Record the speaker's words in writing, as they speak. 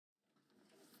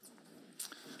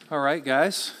All right,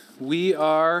 guys. We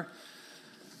are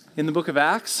in the book of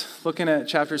Acts, looking at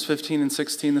chapters 15 and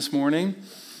 16 this morning.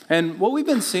 And what we've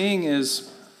been seeing is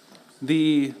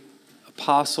the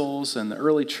apostles and the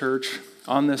early church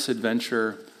on this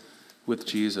adventure with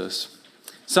Jesus.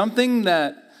 Something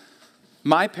that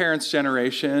my parents'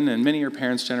 generation and many of your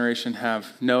parents' generation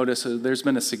have noticed is there's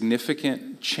been a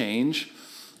significant change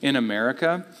in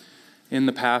America in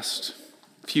the past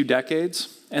few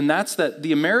decades. And that's that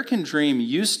the American dream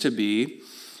used to be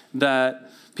that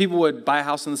people would buy a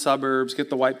house in the suburbs, get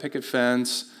the white picket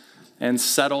fence, and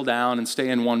settle down and stay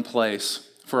in one place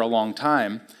for a long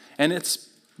time. And it's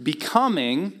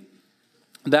becoming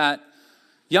that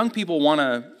young people want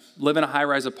to live in a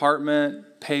high-rise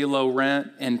apartment, pay low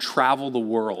rent, and travel the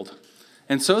world.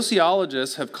 And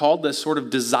sociologists have called this sort of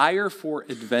desire for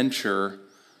adventure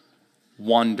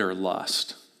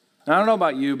wanderlust. And I don't know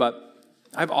about you, but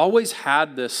I've always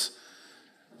had this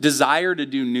desire to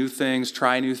do new things,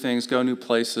 try new things, go new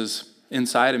places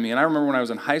inside of me. And I remember when I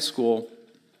was in high school,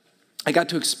 I got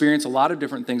to experience a lot of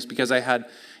different things because I had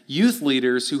youth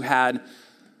leaders who had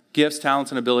gifts,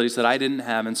 talents, and abilities that I didn't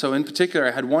have. And so in particular,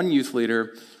 I had one youth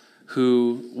leader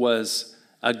who was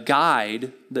a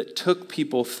guide that took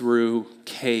people through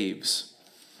caves.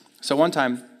 So one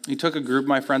time, he took a group of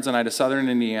my friends and I to southern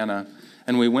Indiana,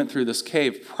 and we went through this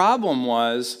cave. Problem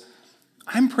was,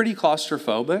 I'm pretty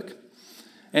claustrophobic,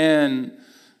 and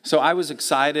so I was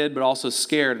excited but also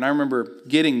scared, and I remember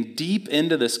getting deep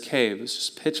into this cave. It was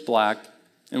just pitch black,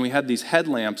 and we had these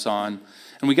headlamps on,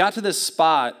 and we got to this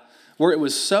spot where it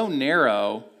was so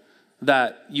narrow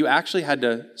that you actually had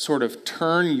to sort of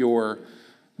turn your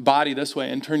body this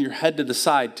way and turn your head to the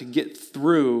side to get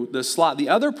through the slot. The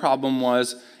other problem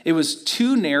was it was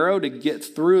too narrow to get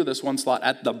through this one slot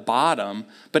at the bottom,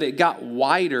 but it got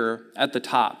wider at the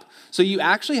top. So you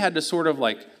actually had to sort of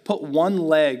like put one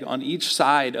leg on each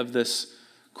side of this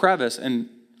crevice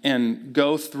and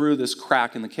go through this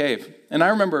crack in the cave. And I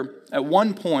remember at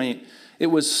one point, it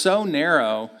was so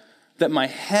narrow that my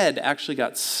head actually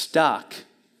got stuck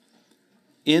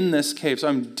in this cave. So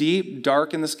I'm deep,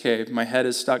 dark in this cave. My head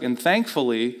is stuck. And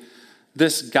thankfully,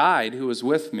 this guide who was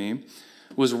with me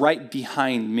was right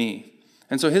behind me.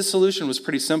 And so his solution was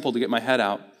pretty simple to get my head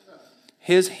out.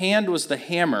 His hand was the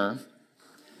hammer,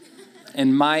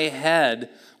 and my head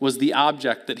was the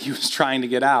object that he was trying to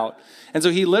get out. And so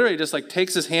he literally just like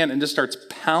takes his hand and just starts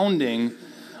pounding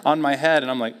on my head. And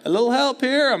I'm like, a little help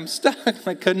here. I'm stuck.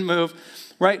 I couldn't move,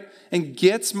 right? And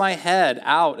gets my head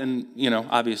out. And,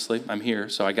 obviously I'm here.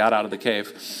 So I got out of the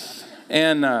cave.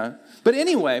 And, but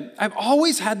anyway, I've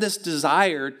always had this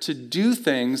desire to do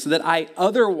things that I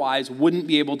otherwise wouldn't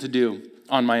be able to do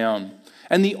on my own.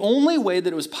 And the only way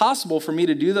that it was possible for me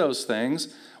to do those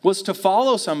things was to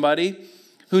follow somebody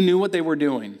who knew what they were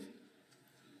doing.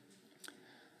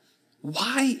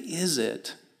 Why is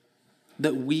it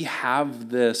that we have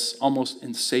this almost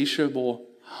insatiable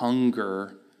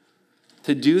hunger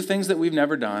to do things that we've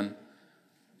never done,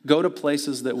 go to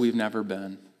places that we've never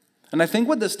been? And I think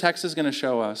what this text is going to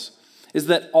show us is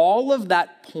that all of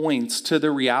that points to the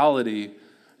reality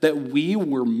that we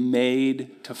were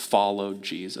made to follow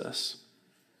Jesus.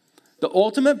 The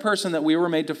ultimate person that we were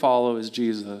made to follow is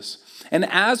Jesus. And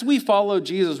as we follow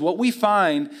Jesus, what we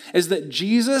find is that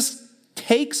Jesus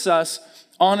takes us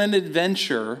on an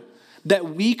adventure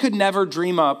that we could never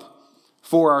dream up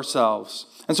for ourselves.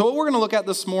 And so what we're going to look at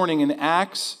this morning in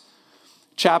Acts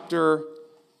chapter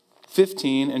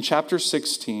 15 and chapter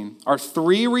 16 are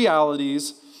three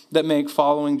realities that make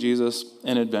following Jesus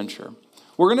an adventure.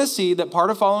 We're going to see that part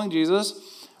of following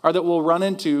Jesus are that we'll run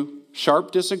into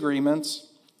sharp disagreements,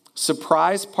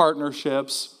 surprise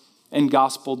partnerships, and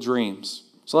gospel dreams.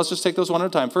 So let's just take those one at a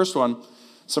time. First one,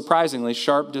 surprisingly,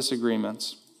 sharp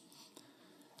disagreements.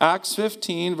 Acts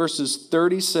 15, verses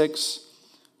 36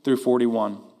 through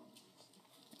 41.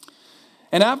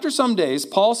 And after some days,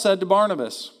 Paul said to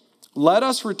Barnabas, "Let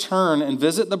us return and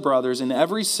visit the brothers in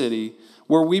every city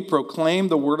where we proclaim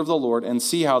the word of the Lord and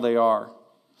see how they are."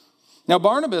 Now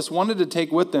Barnabas wanted to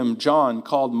take with them John,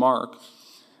 called Mark,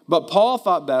 but Paul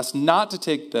thought best not to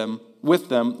take with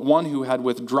them one who had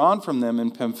withdrawn from them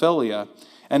in Pamphylia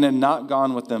and had not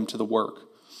gone with them to the work.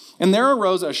 And there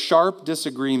arose a sharp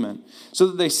disagreement, so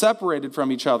that they separated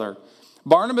from each other.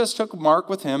 Barnabas took Mark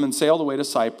with him and sailed away to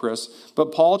Cyprus,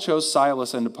 but Paul chose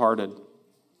Silas and departed,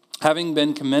 having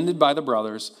been commended by the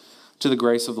brothers to the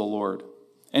grace of the Lord.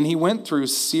 And he went through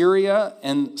Syria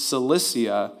and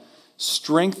Cilicia,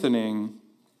 strengthening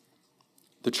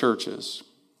the churches.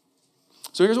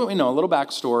 So here's what we know, a little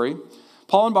backstory.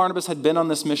 Paul and Barnabas had been on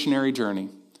this missionary journey.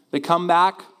 They come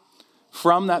back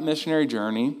from that missionary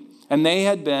journey, and they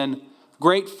had been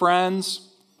great friends,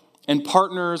 and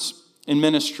partners in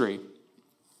ministry.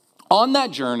 On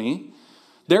that journey,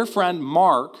 their friend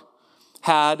Mark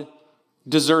had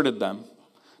deserted them.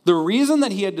 The reason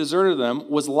that he had deserted them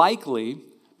was likely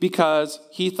because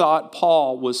he thought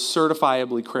Paul was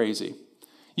certifiably crazy.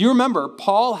 You remember,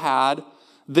 Paul had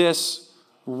this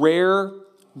rare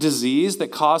disease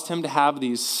that caused him to have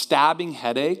these stabbing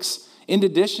headaches. In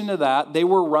addition to that, they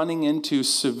were running into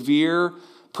severe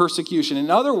persecution. In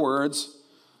other words,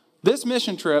 this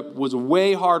mission trip was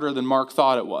way harder than Mark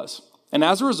thought it was. And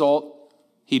as a result,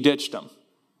 he ditched him.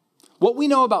 What we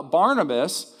know about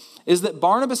Barnabas is that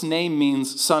Barnabas' name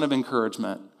means son of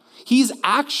encouragement. He's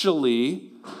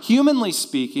actually, humanly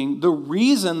speaking, the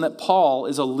reason that Paul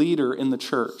is a leader in the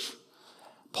church.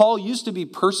 Paul used to be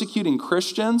persecuting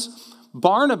Christians.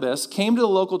 Barnabas came to the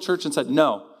local church and said,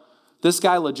 no, this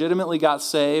guy legitimately got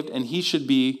saved and he should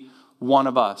be one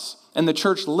of us. And the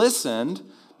church listened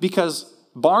because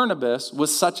Barnabas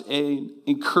was such an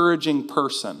encouraging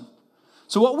person.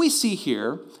 So what we see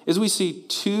here is we see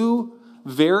two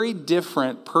very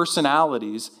different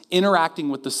personalities interacting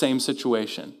with the same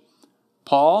situation.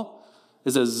 Paul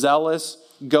is a zealous,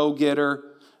 go-getter,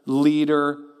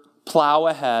 leader, plow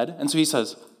ahead. And so he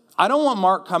says, I don't want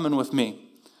Mark coming with me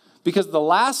because the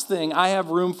last thing I have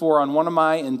room for on one of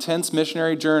my intense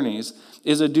missionary journeys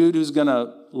is a dude who's going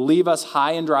to leave us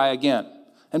high and dry again.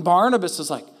 And Barnabas is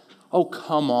like, oh,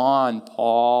 come on,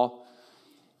 Paul.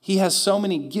 He has so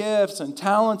many gifts and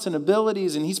talents and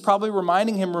abilities, and he's probably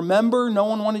reminding him, remember, no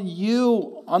one wanted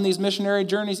you on these missionary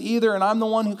journeys either, and I'm the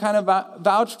one who kind of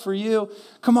vouched for you.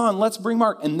 Come on, let's bring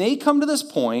Mark. And they come to this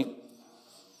point,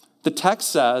 the text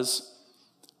says,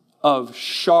 of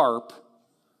sharp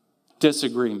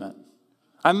disagreement.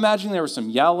 I'm imagining there was some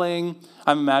yelling.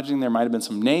 I'm imagining there might have been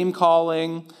some name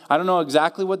calling. I don't know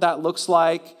exactly what that looks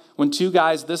like when two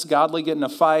guys this godly get in a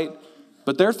fight,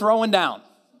 but they're throwing down.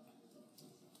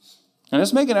 And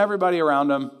it's making everybody around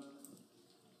them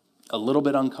a little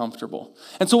bit uncomfortable.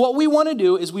 And so what we want to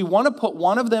do is we want to put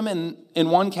one of them in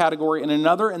one category and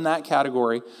another in that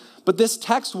category. But this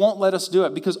text won't let us do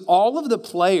it because all of the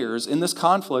players in this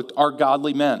conflict are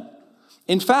godly men.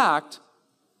 In fact,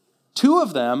 two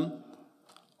of them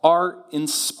are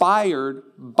inspired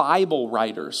Bible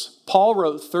writers. Paul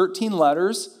wrote 13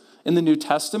 letters in the New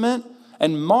Testament,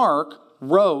 and Mark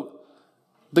wrote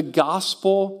the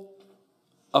Gospel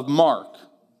of Mark.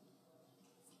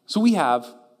 So we have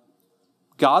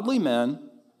godly men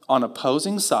on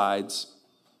opposing sides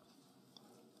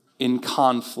in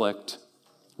conflict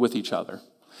with each other.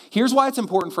 Here's why it's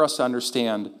important for us to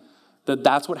understand that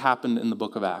that's what happened in the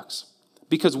book of Acts.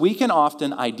 Because we can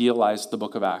often idealize the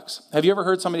book of Acts. Have you ever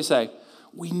heard somebody say,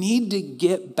 we need to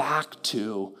get back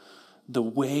to the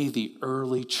way the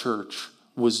early church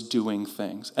was doing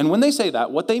things? And when they say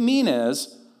that, what they mean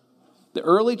is, the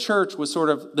early church was sort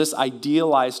of this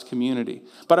idealized community.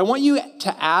 But I want you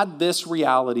to add this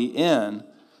reality in,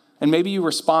 and maybe you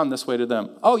respond this way to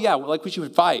them. Oh yeah, like we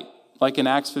should fight, like in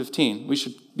Acts 15. We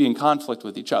should be in conflict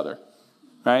with each other,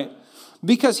 right?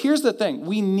 Because here's the thing.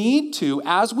 We need to,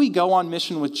 as we go on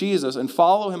mission with Jesus and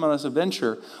follow him on this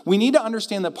adventure, we need to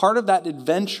understand that part of that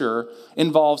adventure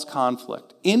involves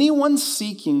conflict. Anyone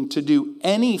seeking to do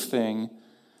anything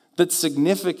that's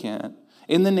significant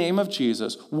in the name of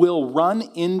Jesus will run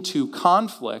into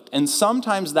conflict, and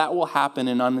sometimes that will happen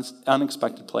in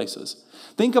unexpected places.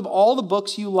 Think of all the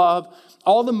books you love,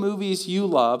 all the movies you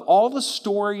love, all the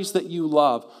stories that you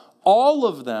love. All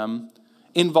of them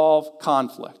involve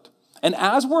conflict. And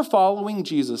as we're following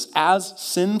Jesus as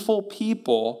sinful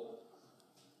people,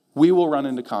 we will run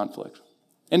into conflict.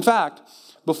 In fact,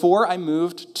 before I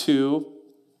moved to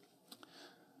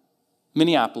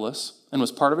Minneapolis and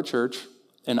was part of a church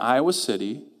in Iowa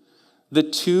City, the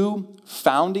two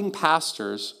founding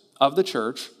pastors of the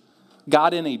church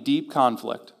got in a deep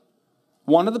conflict.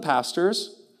 One of the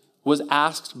pastors was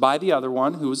asked by the other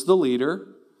one, who was the leader,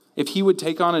 if he would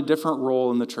take on a different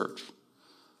role in the church.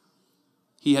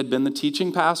 He had been the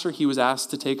teaching pastor. He was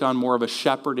asked to take on more of a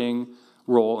shepherding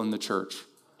role in the church.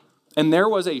 And there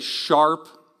was a sharp,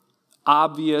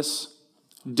 obvious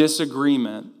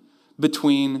disagreement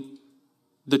between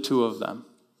the two of them.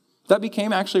 That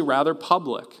became actually rather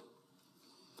public.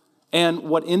 And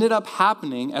what ended up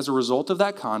happening as a result of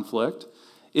that conflict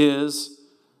is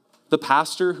the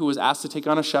pastor who was asked to take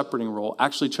on a shepherding role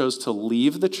actually chose to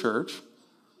leave the church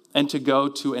and to go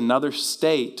to another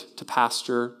state to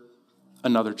pastor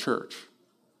another church.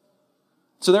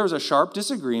 So there was a sharp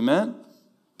disagreement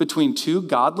between two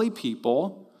godly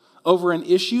people over an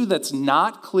issue that's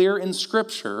not clear in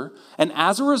Scripture, and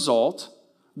as a result,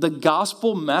 the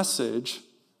gospel message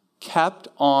kept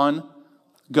on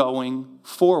going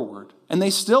forward. And they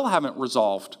still haven't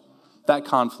resolved that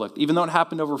conflict, even though it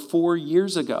happened over 4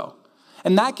 years ago.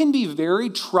 And that can be very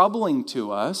troubling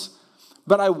to us,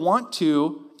 but I want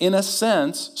to, in a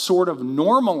sense, sort of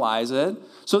normalize it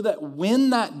so that when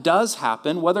that does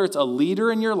happen, whether it's a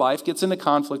leader in your life gets into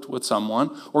conflict with someone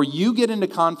or you get into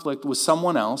conflict with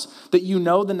someone else, that you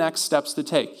know the next steps to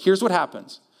take. Here's what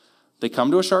happens. They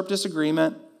come to a sharp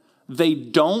disagreement. They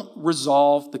don't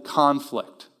resolve the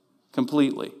conflict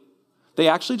completely. They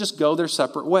actually just go their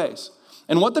separate ways.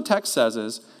 And what the text says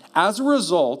is, as a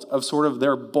result of sort of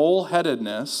their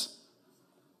bullheadedness,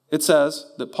 it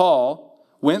says that Paul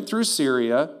went through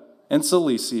Syria and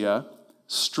Cilicia,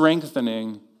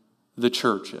 strengthening the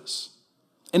churches.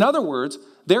 In other words,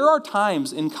 there are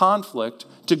times in conflict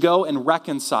to go and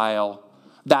reconcile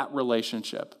that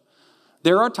relationship.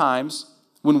 There are times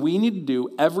when we need to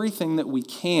do everything that we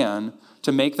can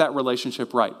to make that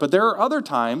relationship right. But there are other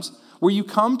times where you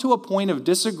come to a point of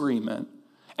disagreement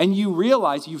and you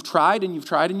realize you've tried and you've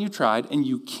tried and you've tried and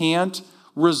you can't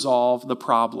resolve the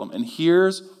problem. And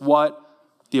here's what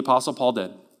the Apostle Paul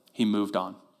did. He moved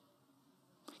on.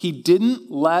 He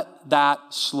didn't let that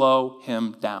slow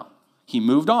him down. He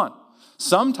moved on.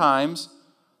 Sometimes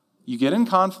you get in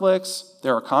conflicts,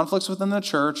 there are conflicts within the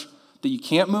church that you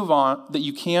can't move on, that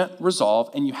you can't resolve,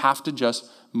 and you have to just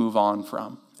move on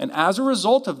from. And as a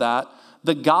result of that,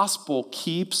 the gospel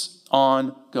keeps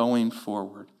on going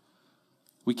forward.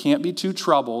 We can't be too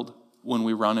troubled when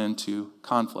we run into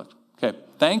conflict. Okay,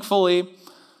 thankfully,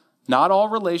 not all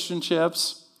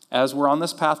relationships, as we're on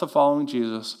this path of following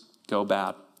Jesus, go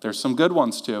bad. There's some good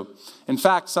ones too. In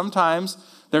fact, sometimes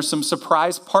there's some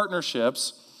surprise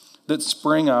partnerships that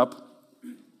spring up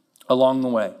along the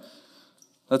way.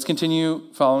 Let's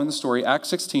continue following the story. Acts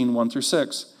 16,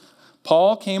 1-6.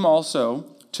 Paul came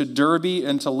also to Derbe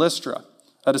and to Lystra.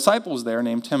 A disciple was there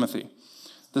named Timothy,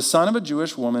 the son of a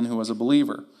Jewish woman who was a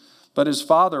believer, but his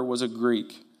father was a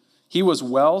Greek. He was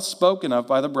well spoken of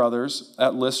by the brothers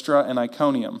at Lystra and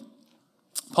Iconium.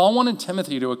 Paul wanted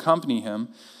Timothy to accompany him,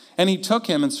 and he took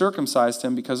him and circumcised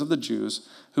him because of the Jews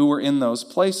who were in those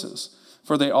places,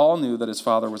 for they all knew that his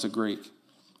father was a Greek.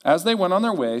 As they went on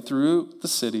their way through the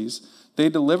cities, they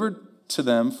delivered to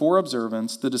them for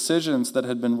observance the decisions that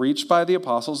had been reached by the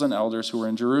apostles and elders who were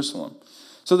in Jerusalem.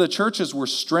 So the churches were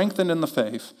strengthened in the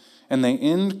faith, and they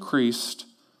increased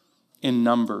in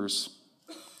numbers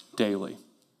daily.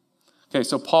 Okay,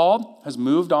 so Paul has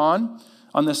moved on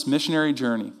this missionary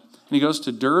journey. And he goes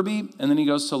to Derbe, and then he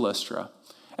goes to Lystra.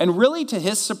 And really, to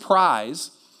his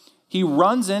surprise, he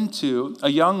runs into a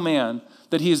young man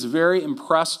that he is very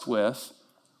impressed with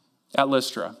at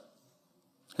Lystra.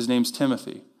 His name's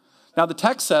Timothy. Now, the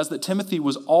text says that Timothy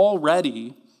was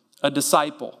already a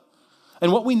disciple.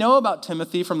 And what we know about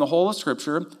Timothy from the whole of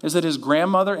Scripture is that his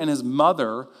grandmother and his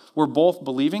mother were both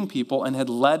believing people and had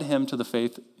led him to the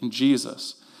faith in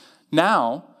Jesus.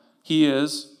 Now, he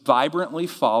is vibrantly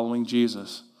following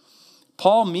Jesus.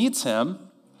 Paul meets him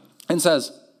and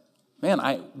says, man,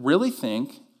 I really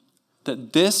think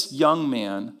that this young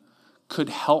man could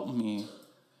help me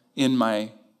in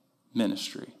my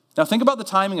ministry. Now think about the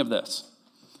timing of this.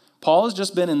 Paul has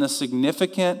just been in this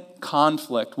significant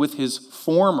conflict with his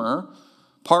former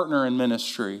partner in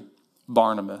ministry,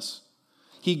 Barnabas.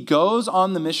 He goes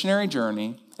on the missionary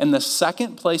journey, and the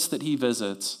second place that he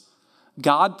visits,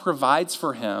 God provides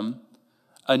for him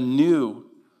a new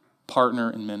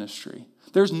partner in ministry.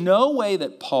 There's no way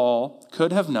that Paul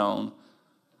could have known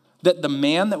that the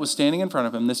man that was standing in front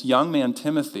of him, this young man,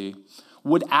 Timothy,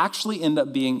 would actually end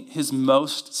up being his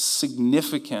most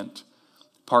significant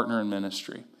partner in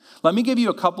ministry. Let me give you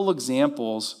a couple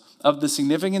examples of the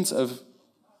significance of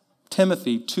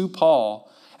Timothy to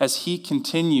Paul as he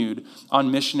continued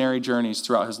on missionary journeys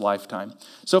throughout his lifetime.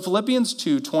 So Philippians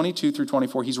 2,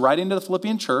 22-24, he's writing to the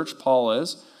Philippian church, Paul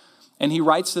is, and he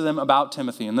writes to them about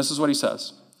Timothy, and this is what he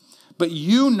says. But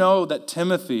you know that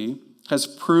Timothy has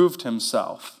proved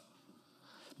himself,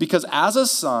 because as a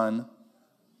son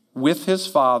with his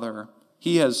father,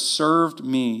 he has served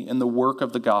me in the work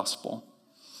of the gospel.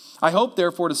 I hope,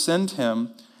 therefore, to send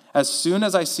him as soon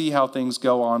as I see how things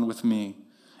go on with me.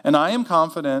 And I am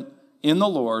confident in the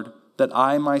Lord that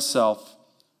I myself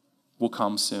will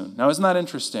come soon. Now, isn't that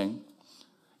interesting?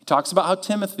 He talks about how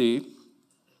Timothy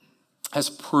has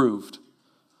proved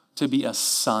to be a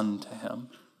son to him.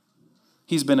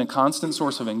 He's been a constant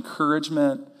source of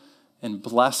encouragement and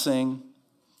blessing.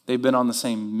 They've been on the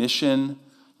same mission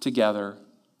together.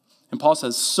 And Paul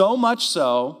says, so much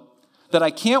so that I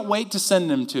can't wait to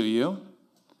send him to you,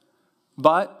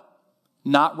 but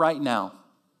not right now,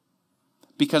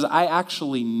 because I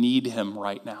actually need him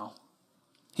right now.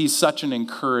 He's such an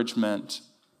encouragement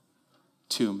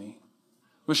to me.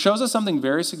 Which shows us something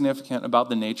very significant about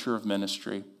the nature of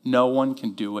ministry. No one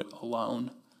can do it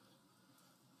alone.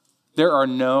 There are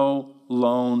no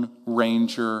lone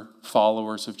ranger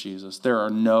followers of Jesus. There are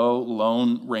no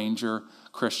lone ranger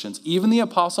Christians. Even the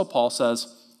Apostle Paul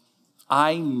says,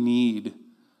 I need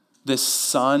this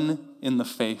son in the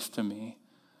faith to me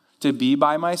to be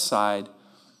by my side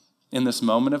in this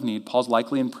moment of need. Paul's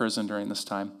likely in prison during this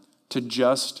time, to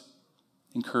just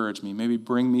encourage me, maybe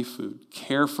bring me food,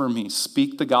 care for me,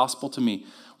 speak the gospel to me,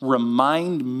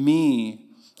 remind me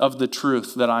of the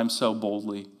truth that I'm so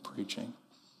boldly preaching.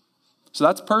 So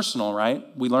that's personal, right?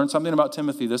 We learned something about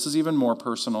Timothy. This is even more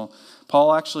personal.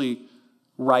 Paul actually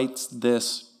writes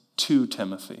this to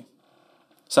Timothy.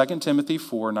 2 Timothy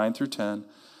 4, 9 through 10,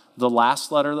 the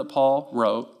last letter that Paul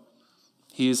wrote,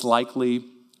 he is likely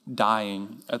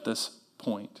dying at this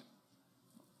point.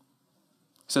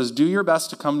 He says, do your best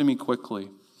to come to me quickly.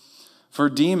 For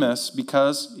Demas,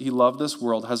 because he loved this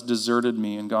world, has deserted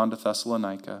me and gone to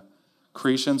Thessalonica.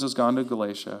 Crescens has gone to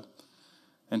Galatia,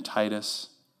 and Titus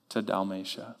to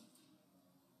Dalmatia.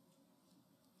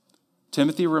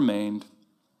 Timothy remained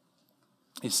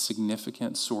a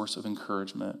significant source of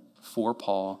encouragement for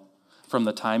Paul from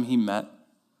the time he met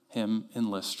him in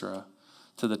Lystra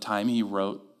to the time he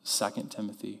wrote 2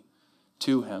 Timothy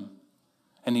to him.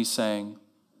 And he's saying,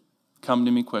 come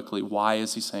to me quickly. Why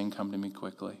is he saying, come to me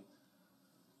quickly?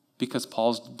 Because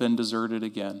Paul's been deserted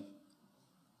again,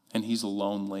 and he's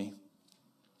lonely,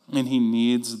 and he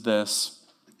needs this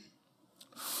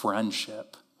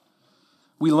friendship.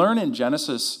 We learn in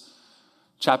Genesis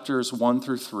chapters 1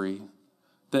 through 3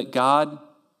 that God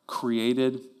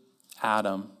created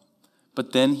Adam,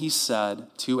 but then he said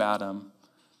to Adam,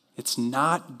 it's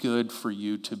not good for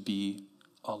you to be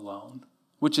alone,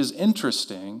 which is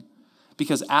interesting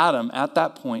because Adam at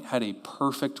that point had a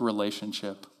perfect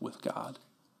relationship with God.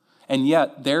 And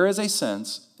yet there is a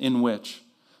sense in which,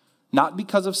 not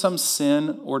because of some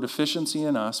sin or deficiency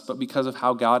in us, but because of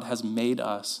how God has made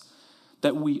us,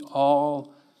 that we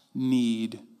all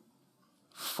need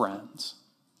friends.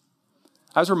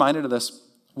 I was reminded of this.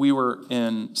 We were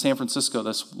in San Francisco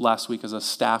this last week as a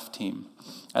staff team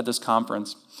at this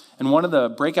conference. And one of the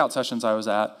breakout sessions I was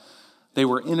at, they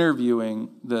were interviewing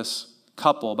this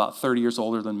couple about 30 years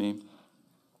older than me.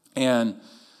 And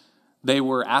they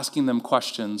were asking them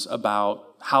questions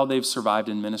about how they've survived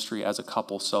in ministry as a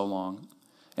couple so long.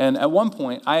 And at one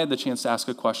point, I had the chance to ask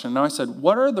a question. And I said,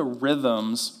 what are the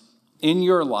rhythms in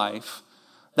your life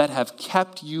that have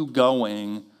kept you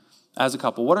going as a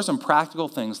couple? What are some practical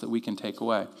things that we can take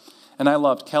away? And I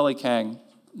loved Kelly Kang,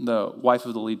 the wife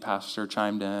of the lead pastor,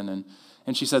 chimed in.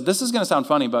 And she said, this is going to sound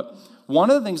funny, but one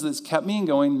of the things that's kept me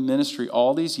going in ministry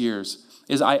all these years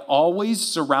is I always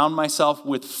surround myself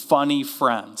with funny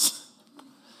friends.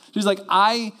 She's like,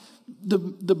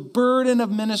 the burden of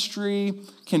ministry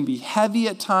can be heavy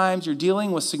at times. You're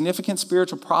dealing with significant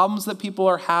spiritual problems that people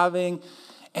are having.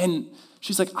 And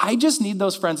she's like, I just need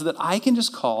those friends that I can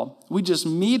just call. We just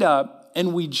meet up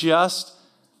and we just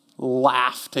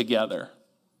laugh together.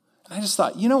 And I just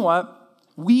thought, you know what?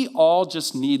 We all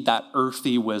just need that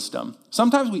earthy wisdom.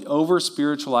 Sometimes we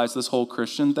over-spiritualize this whole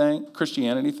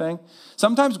Christianity thing.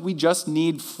 Sometimes we just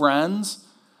need friends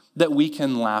that we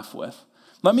can laugh with.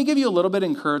 Let me give you a little bit of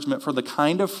encouragement for the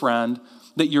kind of friend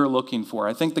that you're looking for.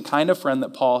 I think the kind of friend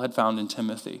that Paul had found in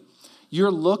Timothy.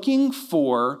 You're looking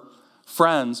for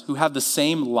friends who have the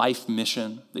same life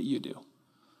mission that you do.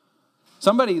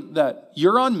 Somebody that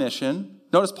you're on mission.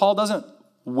 Notice Paul doesn't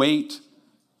wait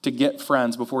to get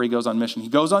friends before he goes on mission. He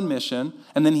goes on mission,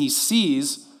 and then he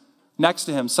sees next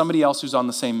to him somebody else who's on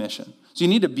the same mission. So you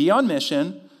need to be on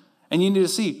mission, and you need to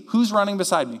see who's running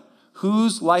beside me,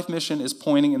 whose life mission is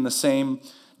pointing in the same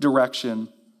direction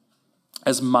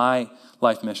as my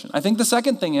life mission. I think the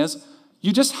second thing is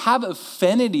you just have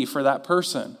affinity for that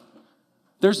person.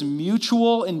 There's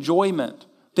mutual enjoyment.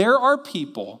 There are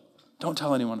people, don't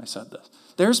tell anyone I said this,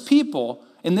 there's people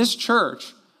in this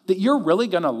church that you're really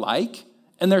going to like,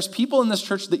 and there's people in this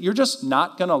church that you're just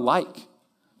not going to like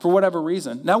for whatever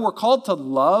reason. Now, we're called to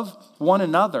love one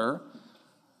another,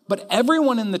 but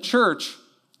everyone in the church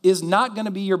is not going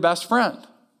to be your best friend.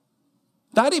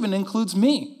 That even includes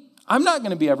me. I'm not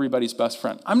going to be everybody's best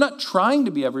friend. I'm not trying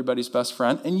to be everybody's best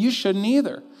friend, and you shouldn't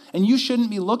either. And you shouldn't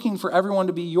be looking for everyone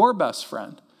to be your best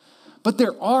friend. But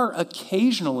there are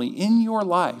occasionally in your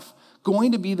life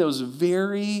going to be those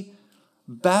very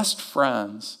best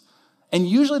friends. And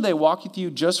usually they walk with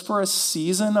you just for a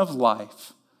season of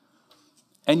life.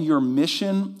 And your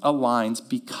mission aligns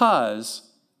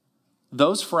because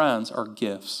those friends are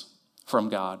gifts from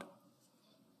God.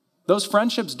 Those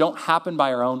friendships don't happen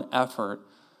by our own effort.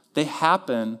 They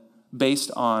happen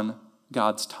based on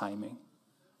God's timing.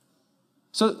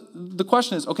 So the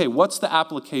question is, okay, what's the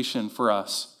application for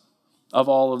us of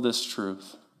all of this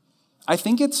truth? I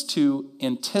think it's to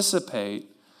anticipate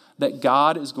that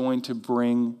God is going to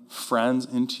bring friends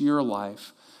into your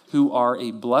life who are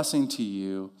a blessing to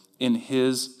you in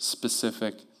his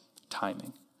specific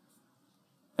timing.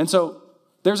 And so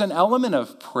there's an element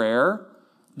of prayer,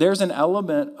 there's an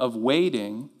element of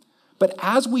waiting, but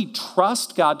as we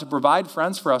trust God to provide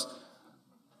friends for us,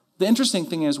 the interesting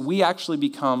thing is we actually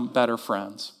become better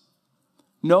friends.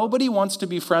 Nobody wants to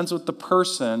be friends with the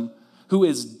person who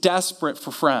is desperate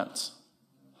for friends.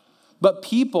 But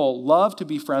people love to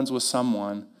be friends with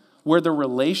someone where the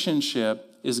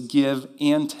relationship is give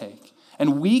and take.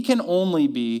 And we can only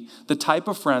be the type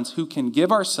of friends who can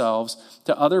give ourselves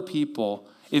to other people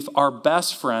if our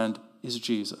best friend is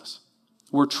Jesus.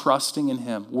 We're trusting in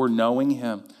him. We're knowing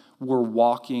him. We're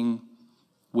walking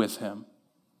with him.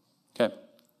 Okay.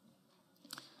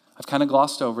 I've kind of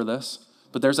glossed over this,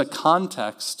 but there's a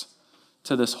context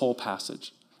to this whole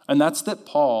passage. And that's that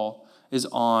Paul is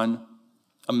on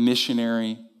a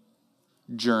missionary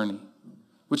journey,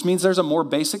 which means there's a more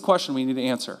basic question we need to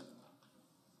answer.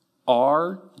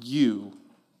 Are you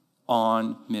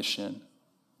on mission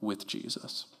with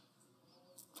Jesus?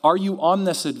 Are you on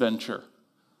this adventure?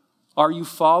 Are you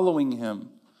following him?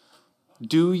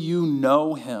 Do you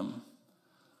know him?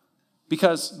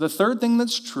 Because the third thing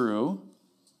that's true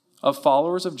of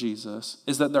followers of Jesus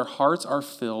is that their hearts are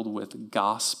filled with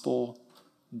gospel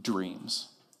dreams.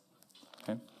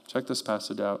 Okay, check this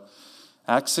passage out.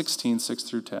 Acts 16, 6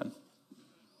 through 10.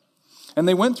 And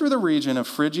they went through the region of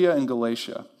Phrygia and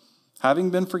Galatia, having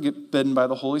been forbidden by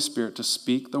the Holy Spirit to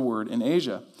speak the word in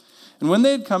Asia. And when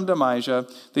they had come to Mysia,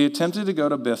 they attempted to go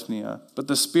to Bithynia, but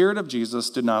the Spirit of Jesus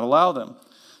did not allow them.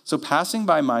 So passing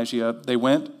by Mysia, they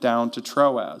went down to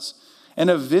Troas. And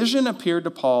a vision appeared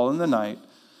to Paul in the night,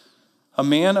 a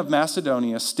man of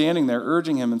Macedonia standing there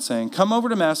urging him and saying, "Come over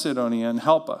to Macedonia and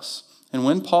help us." And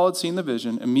when Paul had seen the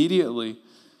vision, immediately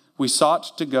we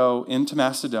sought to go into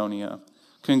Macedonia,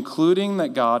 concluding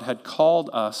that God had called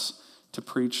us to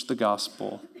preach the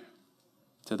gospel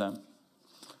to them.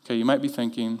 Okay, you might be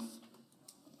thinking,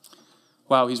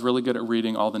 wow, he's really good at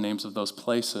reading all the names of those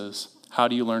places. How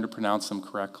do you learn to pronounce them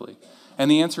correctly? And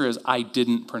the answer is, I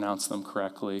didn't pronounce them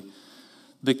correctly.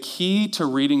 The key to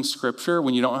reading scripture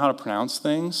when you don't know how to pronounce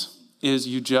things is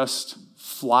you just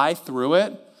fly through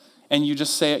it and you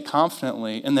just say it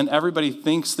confidently, and then everybody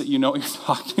thinks that you know what you're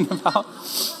talking about,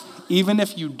 even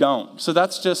if you don't. So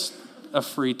that's just a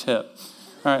free tip.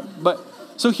 All right, but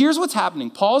so here's what's happening.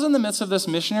 Paul's in the midst of this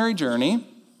missionary journey,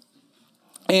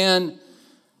 and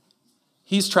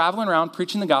he's traveling around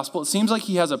preaching the gospel. It seems like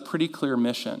he has a pretty clear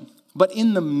mission. But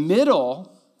in the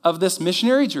middle of this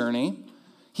missionary journey,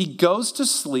 he goes to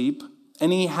sleep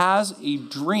and he has a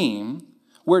dream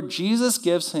where Jesus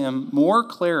gives him more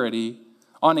clarity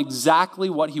on exactly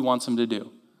what he wants him to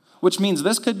do, which means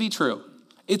this could be true.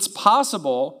 It's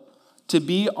possible to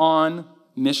be on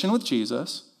mission with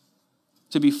Jesus,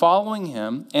 to be following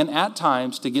him, and at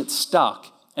times to get stuck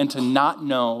and to not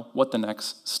know what the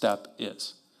next step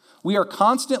is. We are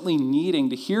constantly needing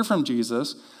to hear from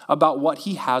Jesus about what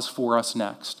he has for us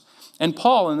next. And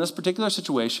Paul, in this particular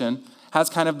situation, has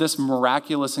kind of this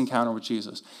miraculous encounter with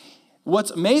Jesus.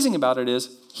 What's amazing about it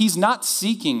is he's not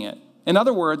seeking it. In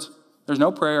other words, there's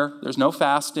no prayer, there's no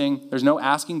fasting, there's no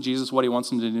asking Jesus what he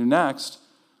wants him to do next.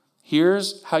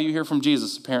 Here's how you hear from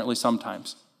Jesus, apparently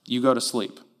sometimes. You go to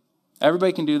sleep.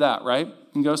 Everybody can do that, right?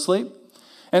 You can go to sleep.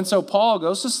 And so Paul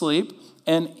goes to sleep,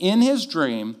 and in his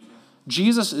dream,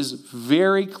 Jesus is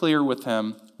very clear with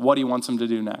him what he wants him to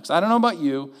do next. I don't know about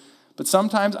you, but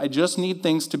sometimes I just need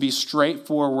things to be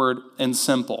straightforward and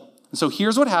simple. And so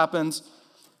here's what happens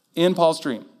in Paul's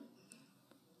dream.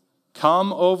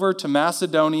 Come over to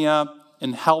Macedonia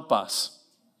and help us.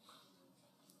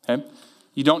 Okay?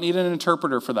 You don't need an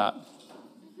interpreter for that.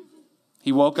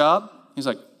 He woke up. He's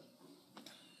like,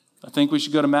 I think we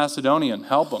should go to Macedonia and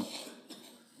help them.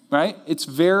 Right? It's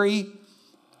very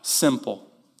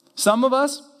simple. Some of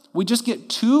us, we just get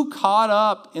too caught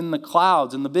up in the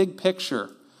clouds, in the big picture.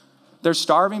 There's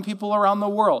starving people around the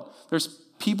world. There's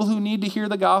people who need to hear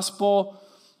the gospel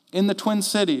in the Twin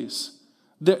Cities.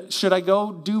 Should I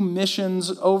go do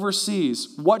missions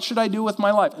overseas? What should I do with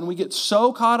my life? And we get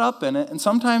so caught up in it, and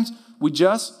sometimes we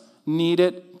just need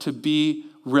it to be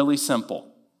really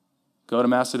simple. Go to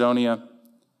Macedonia,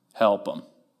 help them.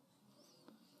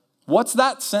 What's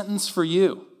that sentence for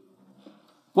you?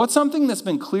 What's something that's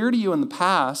been clear to you in the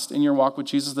past in your walk with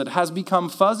Jesus that has become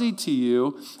fuzzy to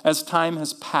you as time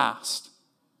has passed?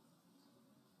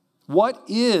 What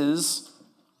is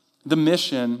the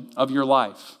mission of your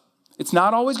life. It's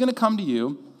not always going to come to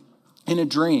you in a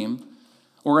dream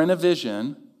or in a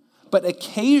vision, but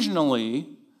occasionally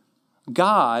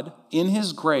God, in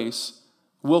his grace,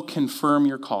 will confirm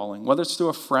your calling, whether it's through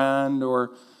a friend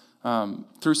or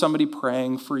through somebody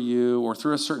praying for you or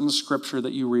through a certain scripture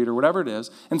that you read or whatever it is,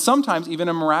 and sometimes even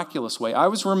a miraculous way. I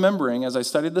was remembering as I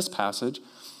studied this passage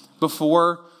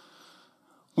before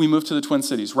we moved to the Twin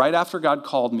Cities, right after God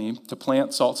called me to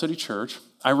plant Salt City Church,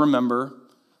 I remember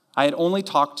I had only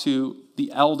talked to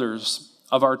the elders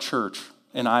of our church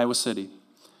in Iowa City.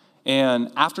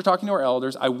 And after talking to our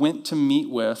elders, I went to meet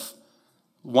with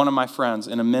one of my friends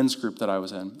in a men's group that I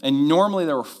was in. And normally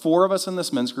there were 4 of us in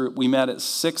this men's group. We met at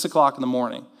 6 o'clock in the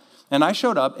morning. And I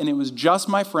showed up, and it was just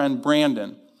my friend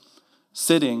Brandon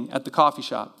sitting at the coffee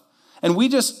shop. And we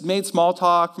just made small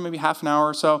talk for maybe half an hour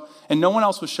or so, and no one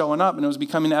else was showing up, and it was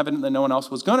becoming evident that no one else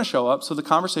was going to show up, so the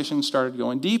conversation started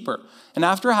going deeper. And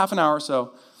after a half an hour or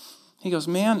so, he goes,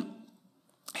 man,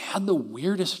 I had the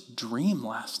weirdest dream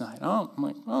last night. Oh, I'm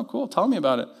like, oh, cool, tell me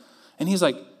about it. And he's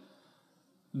like,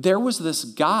 there was this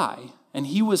guy, and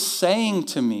he was saying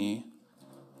to me,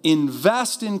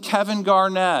 invest in Kevin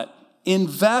Garnett,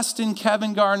 invest in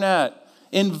Kevin Garnett,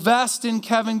 invest in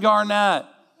Kevin Garnett.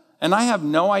 And I have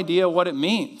no idea what it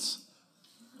means.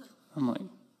 I'm like,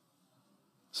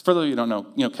 for those of you who don't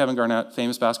know, Kevin Garnett,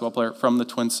 famous basketball player from the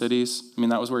Twin Cities. I mean,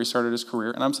 that was where he started his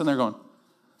career. And I'm sitting there going,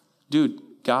 dude,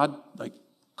 God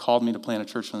called me to plant a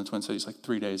church in the Twin Cities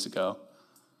 3 days ago.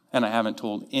 And I haven't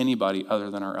told anybody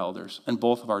other than our elders. And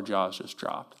both of our jaws just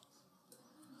dropped.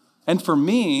 And for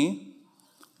me,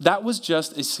 that was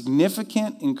just a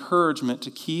significant encouragement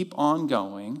to keep on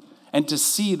going and to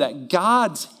see that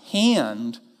God's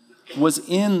hand was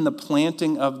in the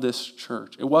planting of this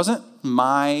church. It wasn't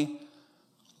my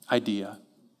idea.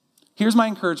 Here's my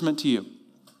encouragement to you.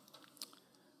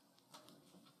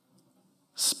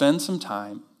 Spend some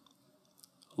time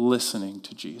listening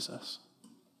to Jesus.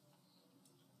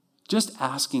 Just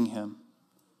asking him,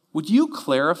 would you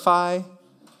clarify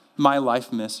my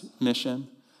life mission?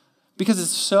 Because it's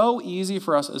so easy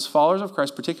for us as followers of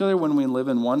Christ, particularly when we live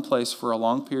in one place for a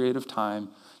long period of time,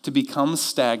 to become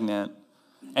stagnant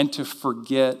and to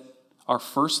forget our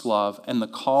first love and the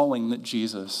calling that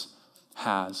Jesus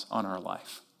has on our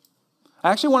life.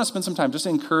 I actually want to spend some time just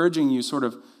encouraging you sort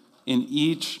of in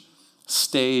each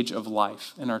stage of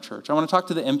life in our church. I want to talk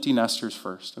to the empty nesters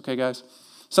first, okay, guys?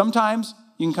 Sometimes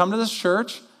you can come to this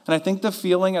church, and I think the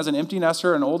feeling as an empty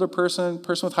nester, an older person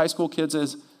with high school kids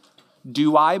is,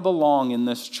 do I belong in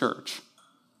this church?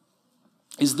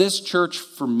 Is this church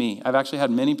for me? I've actually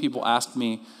had many people ask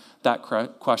me that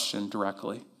question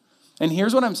directly. And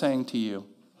here's what I'm saying to you.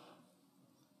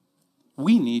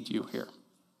 We need you here.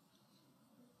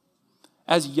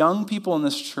 As young people in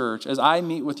this church, as I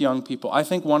meet with young people, I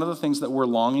think one of the things that we're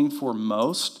longing for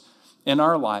most in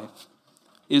our life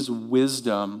is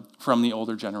wisdom from the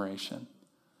older generation.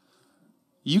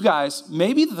 You guys,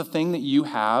 maybe the thing that you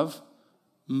have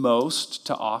most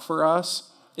to offer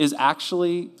us is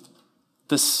actually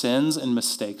the sins and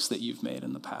mistakes that you've made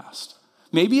in the past.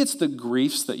 Maybe it's the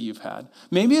griefs that you've had.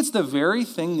 Maybe it's the very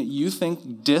thing that you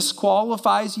think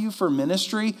disqualifies you for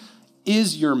ministry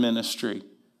is your ministry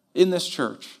in this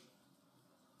church.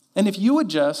 And if you would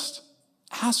just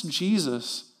ask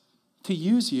Jesus to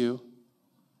use you,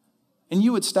 and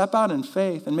you would step out in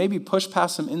faith and maybe push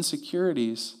past some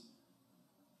insecurities,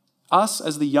 us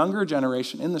as the younger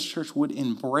generation in this church would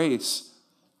embrace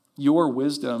your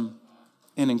wisdom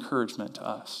and encouragement to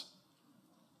us.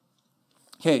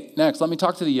 Okay, next, let me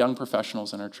talk to the young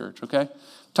professionals in our church, okay?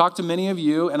 Talk to many of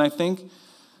you, and I think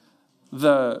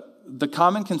the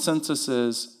common consensus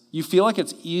is you feel like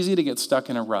it's easy to get stuck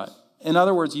in a rut. In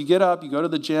other words, you get up, you go to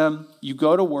the gym, you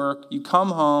go to work, you come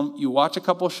home, you watch a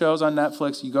couple shows on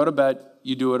Netflix, you go to bed,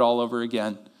 you do it all over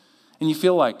again. And you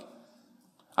feel like,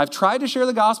 I've tried to share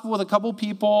the gospel with a couple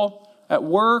people at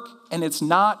work, and it's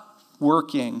not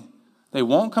working. They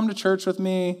won't come to church with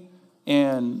me,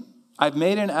 and I've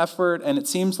made an effort, and it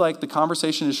seems like the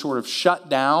conversation is sort of shut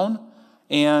down,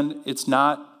 and it's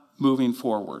not moving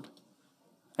forward.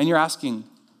 And you're asking,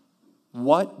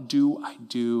 what do I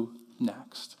do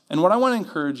next? And what I want to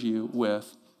encourage you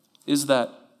with is that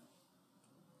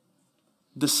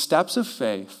the steps of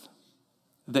faith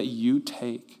that you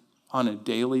take on a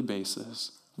daily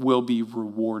basis will be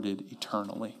rewarded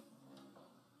eternally.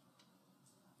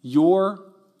 Your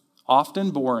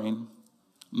often boring,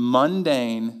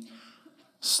 mundane,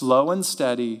 slow and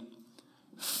steady,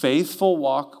 faithful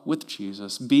walk with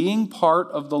Jesus, being part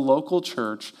of the local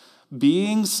church,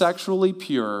 being sexually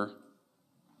pure,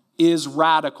 is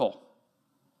radical.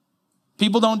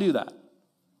 People don't do that.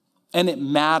 and it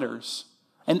matters.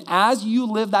 And as you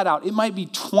live that out, it might be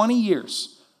 20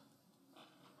 years,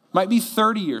 might be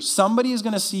 30 years. Somebody is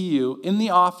going to see you in the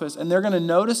office and they're going to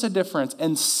notice a difference.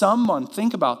 And someone,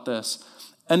 think about this,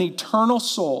 an eternal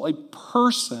soul, a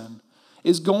person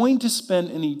is going to spend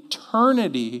an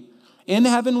eternity in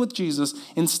heaven with Jesus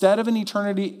instead of an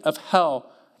eternity of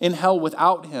hell, in hell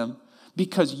without him,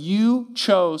 because you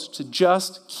chose to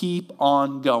just keep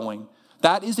on going.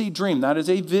 That is a dream. That is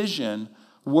a vision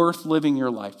worth living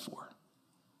your life for.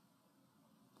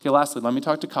 Okay, lastly, let me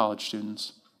talk to college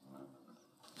students.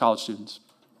 College students.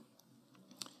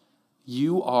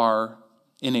 You are,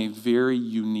 in a very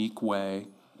unique way,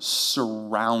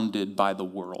 surrounded by the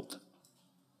world.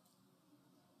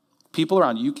 People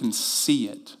around you can see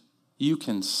it. You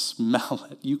can smell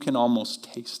it. You can almost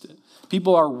taste it.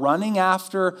 People are running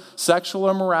after sexual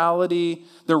immorality.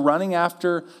 They're running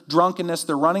after drunkenness.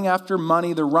 They're running after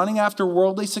money. They're running after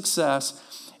worldly success.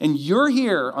 And you're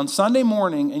here on Sunday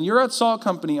morning and you're at Salt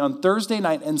Company on Thursday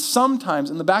night, and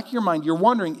sometimes in the back of your mind, you're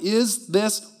wondering, is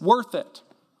this worth it?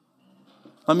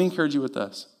 Let me encourage you with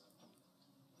this.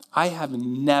 I have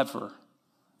never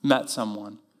met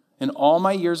someone in all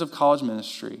my years of college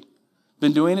ministry,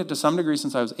 been doing it to some degree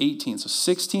since I was 18, so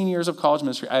 16 years of college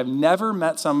ministry, I have never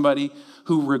met somebody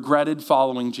who regretted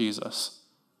following Jesus.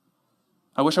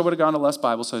 I wish I would have gone to less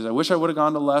Bible studies. I wish I would have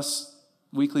gone to less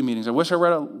weekly meetings. I wish I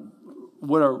would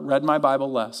have read my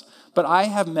Bible less. But I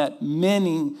have met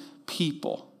many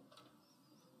people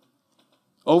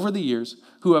over the years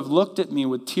who have looked at me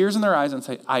with tears in their eyes and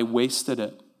say, I wasted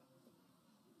it.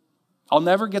 I'll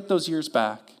never get those years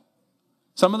back.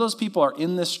 Some of those people are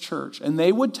in this church, and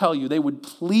they would tell you, they would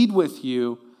plead with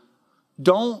you,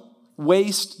 don't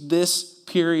waste this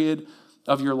period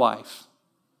of your life.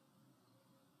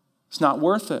 It's not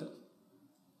worth it.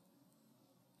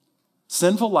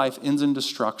 Sinful life ends in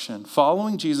destruction.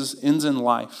 Following Jesus ends in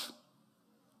life.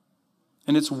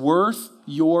 And it's worth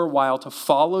your while to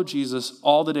follow Jesus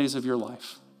all the days of your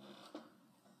life.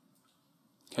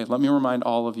 Okay, let me remind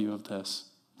all of you of this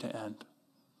to end.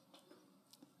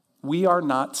 We are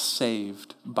not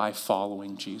saved by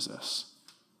following Jesus.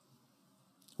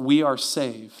 We are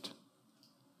saved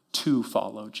to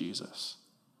follow Jesus.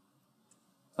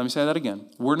 Let me say that again.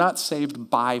 We're not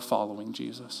saved by following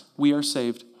Jesus. We are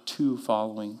saved to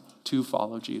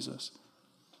follow Jesus.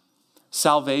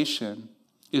 Salvation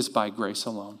is by grace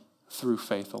alone, through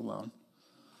faith alone.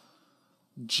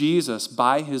 Jesus,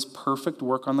 by his perfect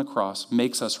work on the cross,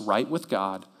 makes us right with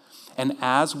God. And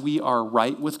as we are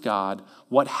right with God,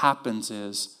 what happens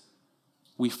is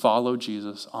we follow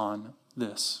Jesus on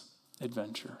this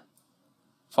adventure.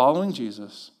 Following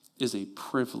Jesus is a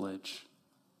privilege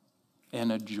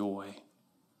and a joy,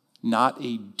 not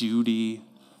a duty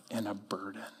and a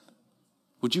burden.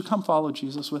 Would you come follow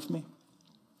Jesus with me?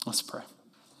 Let's pray.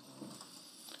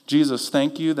 Jesus,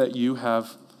 thank you that you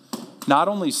have not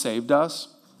only saved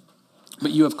us,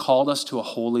 but you have called us to a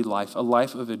holy life, a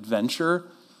life of adventure,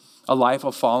 a life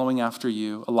of following after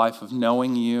you, a life of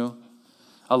knowing you,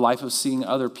 a life of seeing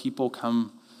other people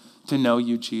come to know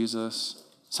you, Jesus.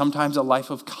 Sometimes a life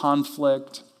of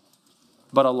conflict,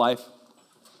 but a life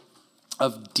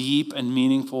of deep and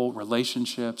meaningful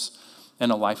relationships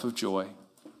and a life of joy.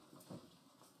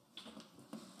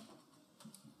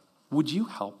 Would you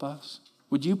help us?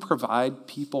 Would you provide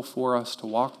people for us to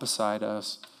walk beside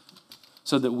us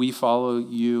so that we follow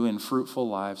you in fruitful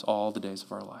lives all the days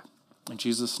of our life? In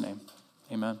Jesus' name,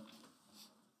 amen.